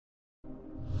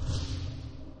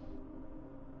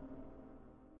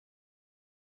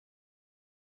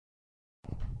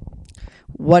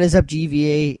What is up,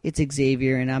 GVA? It's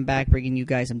Xavier, and I'm back bringing you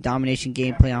guys some domination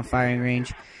gameplay on firing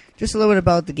range. Just a little bit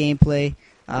about the gameplay.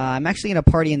 I'm actually in a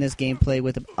party in this gameplay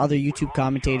with other YouTube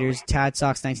commentators,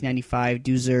 TadSox1995,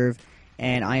 Deserve,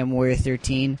 and I Am Warrior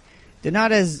 13. They're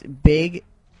not as big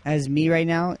as me right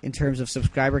now in terms of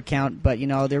subscriber count, but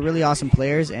they're really awesome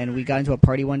players. And we got into a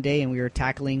party one day, and we were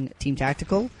tackling Team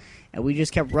Tactical. And we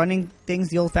just kept running things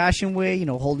the old-fashioned way,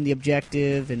 holding the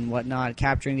objective and whatnot,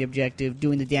 capturing the objective,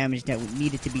 doing the damage that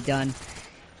needed to be done.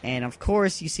 And, of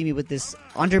course, you see me with this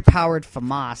underpowered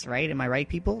FAMAS, right? Am I right,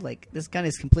 people? Like, this gun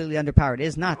is completely underpowered. It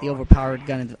is not the overpowered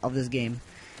gun of this game.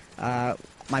 My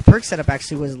perk setup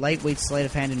actually was lightweight, sleight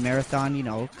of hand, and marathon,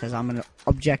 because I'm an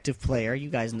objective player. You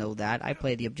guys know that. I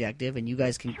play the objective, and you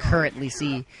guys can currently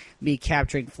see me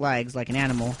capturing flags like an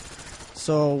animal.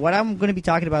 So what I'm going to be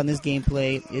talking about in this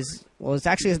gameplay is, it's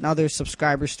actually another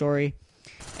subscriber story,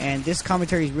 and this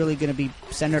commentary is really going to be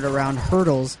centered around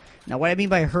hurdles. Now, what I mean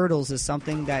by hurdles is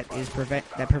something that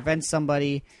prevents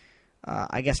somebody,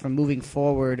 I guess, from moving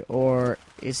forward, or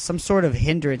is some sort of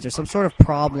hindrance or some sort of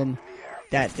problem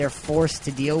that they're forced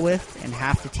to deal with and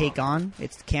have to take on.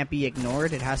 It can't be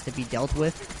ignored. It has to be dealt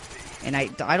with. And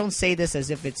I don't say this as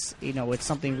if it's, it's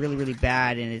something really, really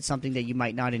bad and it's something that you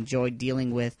might not enjoy dealing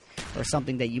with or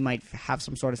something that you might have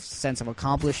some sort of sense of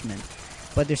accomplishment.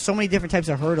 But there's so many different types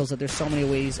of hurdles that there's so many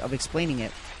ways of explaining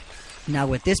it. Now,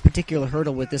 with this particular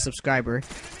hurdle with this subscriber,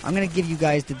 I'm going to give you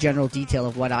guys the general detail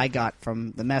of what I got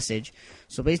from the message.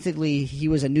 So basically, he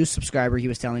was a new subscriber, he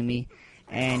was telling me.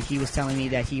 And he was telling me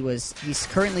that he's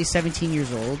currently 17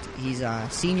 years old. He's a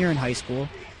senior in high school.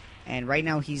 And right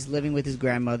now he's living with his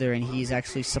grandmother, and he's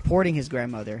actually supporting his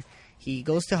grandmother. He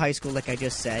goes to high school, like I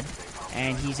just said,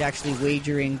 and he's actually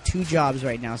wagering 2 jobs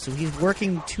right now. So he's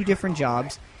working 2 different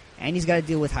jobs, and he's got to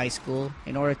deal with high school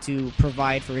in order to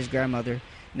provide for his grandmother.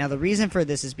 Now, the reason for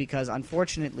this is because,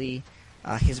 unfortunately,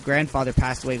 his grandfather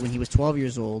passed away when he was 12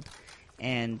 years old,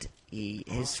 and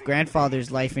his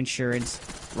grandfather's life insurance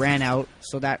ran out,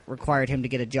 so that required him to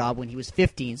get a job when he was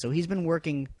 15. So he's been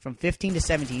working from 15 to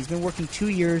 17. He's been working 2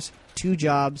 years, 2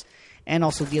 jobs, and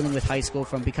also dealing with high school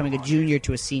from becoming a junior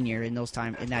to a senior in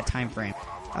that time frame.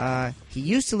 He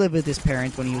used to live with his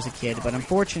parents when he was a kid, but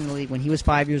unfortunately, when he was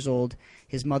 5 years old,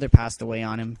 his mother passed away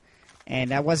on him,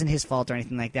 and that wasn't his fault or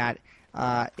anything like that.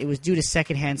 It was due to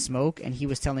secondhand smoke, and he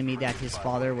was telling me that his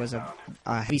father was a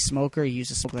heavy smoker. He used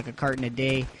to smoke like a carton a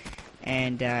day,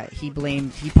 and he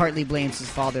partly blames his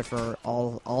father for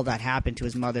all that happened to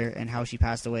his mother and how she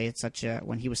passed away at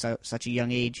when he was such a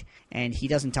young age. And he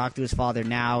doesn't talk to his father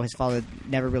now. His father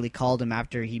never really called him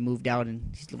after he moved out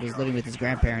and he was living with his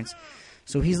grandparents.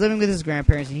 So he's living with his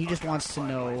grandparents, and he just wants to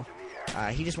know.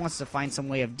 He just wants to find some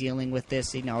way of dealing with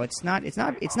this. It's not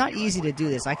easy to do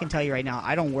this. I can tell you right now,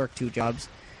 I don't work 2 jobs.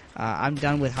 I'm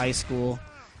done with high school.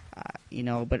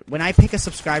 But when I pick a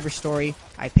subscriber story,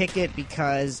 I pick it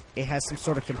because it has some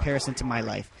sort of comparison to my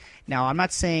life. Now, I'm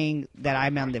not saying that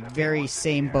I'm on the very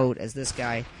same boat as this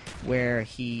guy, where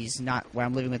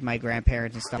I'm living with my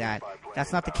grandparents and stuff like that.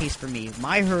 That's not the case for me.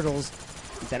 My hurdles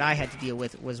that I had to deal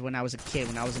with was when I was a kid,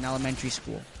 when I was in elementary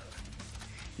school.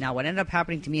 Now, what ended up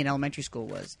happening to me in elementary school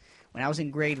was when I was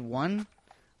in grade 1,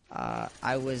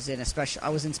 I was in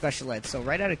special ed. So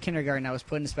right out of kindergarten, I was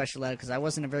put in special ed because I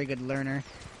wasn't a very good learner.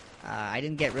 I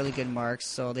didn't get really good marks,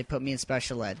 so they put me in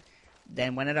special ed.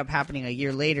 Then what ended up happening a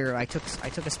year later, I took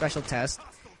a special test,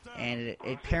 and it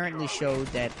apparently showed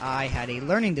that I had a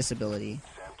learning disability.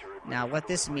 Now, what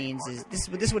this means is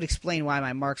this would explain why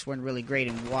my marks weren't really great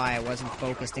and why I wasn't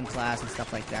focused in class and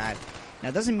stuff like that. Now,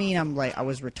 it doesn't mean I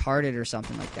was retarded or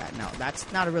something like that. Now,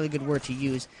 that's not a really good word to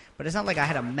use, but it's not like I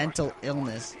had a mental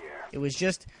illness. It was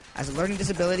just, as a learning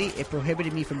disability, it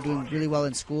prohibited me from doing really well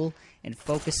in school and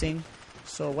focusing.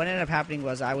 So what ended up happening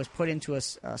was I was put into a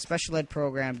special ed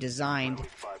program designed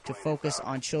to focus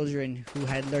on children who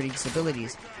had learning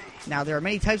disabilities. Now, there are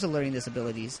many types of learning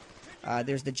disabilities.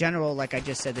 There's the general, like I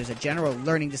just said, there's a general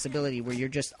learning disability where you're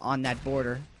just on that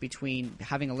border between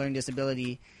having a learning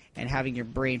disability and having your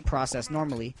brain process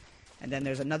normally. And then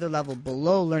there's another level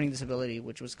below learning disability,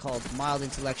 which was called mild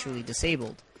intellectually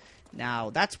disabled. Now,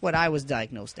 that's what I was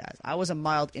diagnosed as. I was a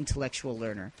mild intellectual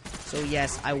learner. So,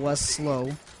 yes, I was slow.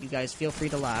 You guys feel free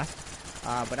to laugh.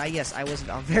 But I was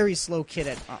a very slow kid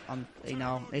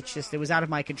it was out of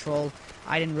my control.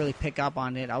 I didn't really pick up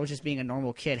on it. I was just being a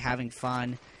normal kid having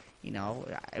fun.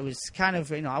 It was kind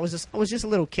of, I was just a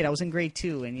little kid. I was in grade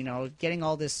 2, and, getting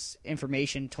all this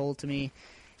information told to me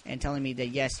and telling me that,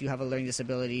 yes, you have a learning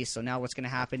disability, so now what's going to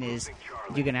happen is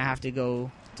you're going to have to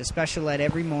go to special ed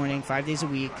every morning, 5 days a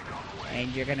week, and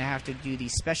you're going to have to do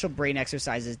these special brain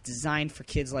exercises designed for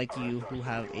kids like you who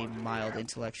have a mild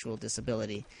intellectual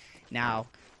disability. Now,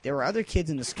 there were other kids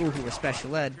in the school who were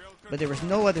special ed, but there was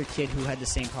no other kid who had the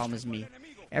same problem as me.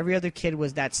 Every other kid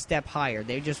was that step higher.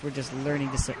 They just were just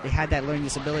learning they had that learning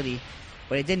disability,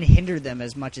 but it didn't hinder them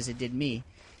as much as it did me,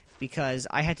 because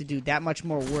I had to do that much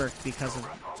more work because of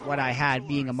what I had,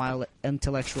 being a mild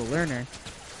intellectual learner.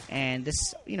 And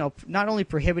this, not only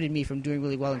prohibited me from doing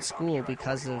really well in school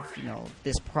because of,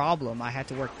 this problem. I had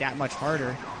to work that much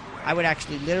harder. I would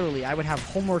actually I would have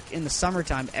homework in the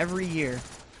summertime every year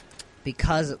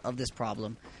because of this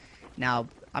problem. Now,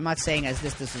 I'm not saying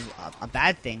this is a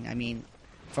bad thing. I mean,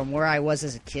 from where I was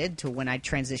as a kid to when I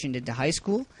transitioned into high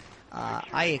school,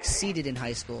 I exceeded in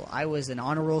high school. I was an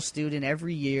honor roll student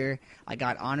every year. I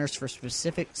got honors for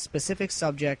specific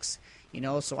subjects.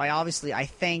 So I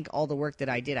thank all the work that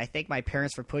I did. I thank my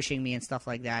parents for pushing me and stuff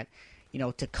like that,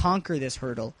 to conquer this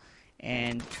hurdle.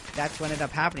 And that's what ended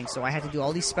up happening. So I had to do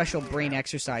all these special brain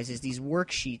exercises, these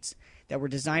worksheets that were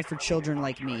designed for children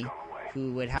like me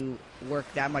who would have to work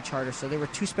that much harder. So there were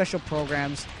 2 special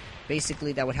programs,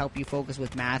 basically, that would help you focus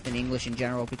with math and English in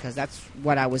general, because that's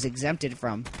what I was exempted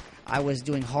from. I was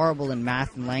doing horrible in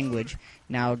math and language.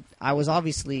 Now, I was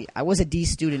a D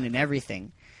student in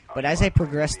everything. But as I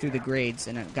progressed through the grades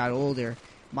and I got older,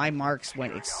 my marks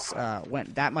went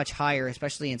that much higher,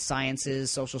 especially in sciences,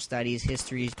 social studies,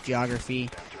 history, geography.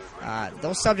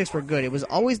 Those subjects were good. It was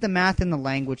always the math and the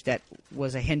language that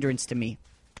was a hindrance to me.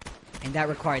 And that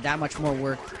required that much more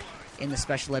work in the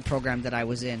special ed program that I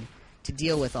was in to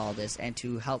deal with all this and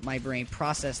to help my brain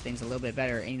process things a little bit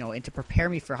better, and to prepare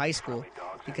me for high school.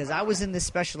 Because I was in this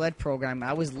special ed program,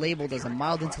 I was labeled as a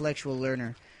mild intellectual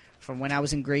learner from when I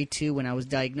was in grade 2 when I was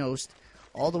diagnosed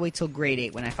all the way till grade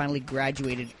 8 when I finally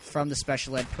graduated from the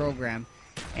special ed program.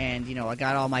 And, I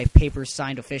got all my papers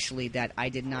signed officially that I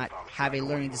did not have a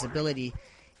learning disability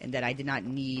and that I did not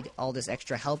need all this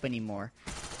extra help anymore.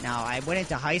 Now, I went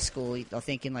into high school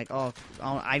thinking like,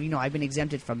 I've been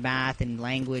exempted from math and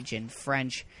language and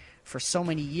French for so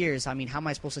many years. I mean, how am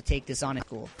I supposed to take this on in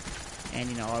school? And,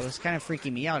 it was kind of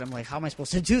freaking me out. I'm like, how am I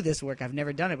supposed to do this work? I've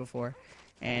never done it before.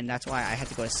 And that's why I had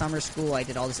to go to summer school. I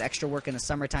did all this extra work in the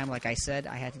summertime, like I said.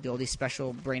 I had to do all these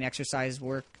special brain exercises,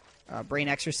 like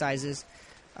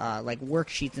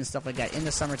worksheets and stuff like that in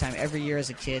the summertime every year as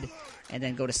a kid, and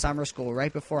then go to summer school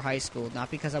right before high school,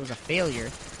 not because I was a failure,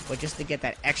 but just to get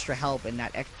that extra help and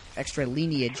that extra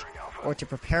lineage, or to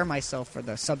prepare myself for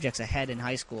the subjects ahead in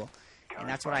high school. And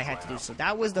that's what I had to do. So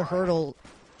that was the hurdle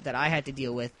that I had to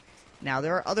deal with. Now,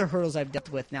 there are other hurdles I've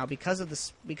dealt with now because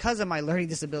of my learning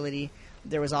disability.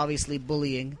 There was obviously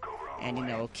bullying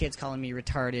and, kids calling me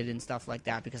retarded and stuff like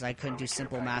that because I couldn't do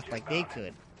simple math like they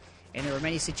could. And there were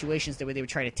many situations where they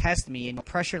would try to test me, and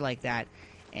pressure like that,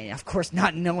 and of course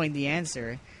not knowing the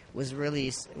answer was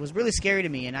really scary to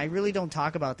me. And I really don't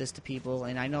talk about this to people,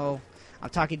 and I know I'm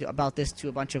talking about this to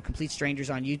a bunch of complete strangers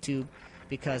on YouTube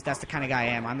because that's the kind of guy I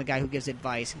am. I'm the guy who gives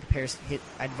advice and compares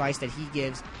advice that he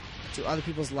gives to other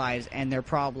people's lives and their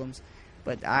problems.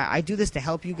 But I do this to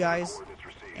help you guys,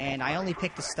 and I only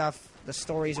pick the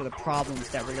stories or the problems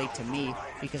that relate to me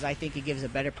because I think it gives a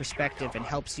better perspective and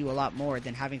helps you a lot more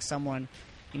than having someone,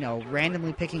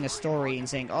 randomly picking a story and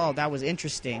saying, oh, that was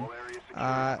interesting.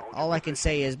 All I can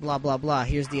say is blah, blah, blah.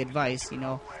 Here's the advice.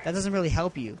 That doesn't really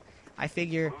help you. I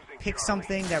figure pick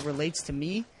something that relates to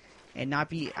me and not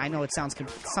be, I know it sounds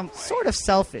some sort of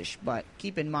selfish, but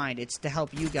keep in mind it's to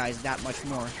help you guys that much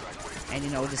more. And,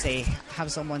 to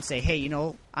have someone say, hey,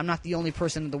 I'm not the only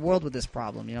person in the world with this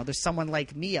problem. There's someone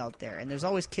like me out there. And there's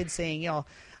always kids saying,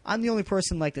 I'm the only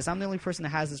person like this. I'm the only person that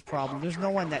has this problem. There's no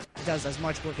one that does as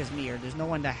much work as me, or there's no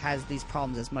one that has these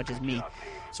problems as much as me.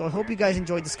 So I hope you guys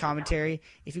enjoyed this commentary.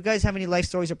 If you guys have any life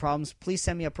stories or problems, please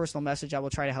send me a personal message. I will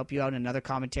try to help you out in another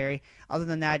commentary. Other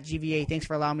than that, GVA, thanks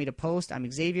for allowing me to post.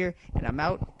 I'm Xavier, and I'm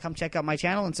out. Come check out my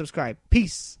channel and subscribe.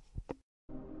 Peace.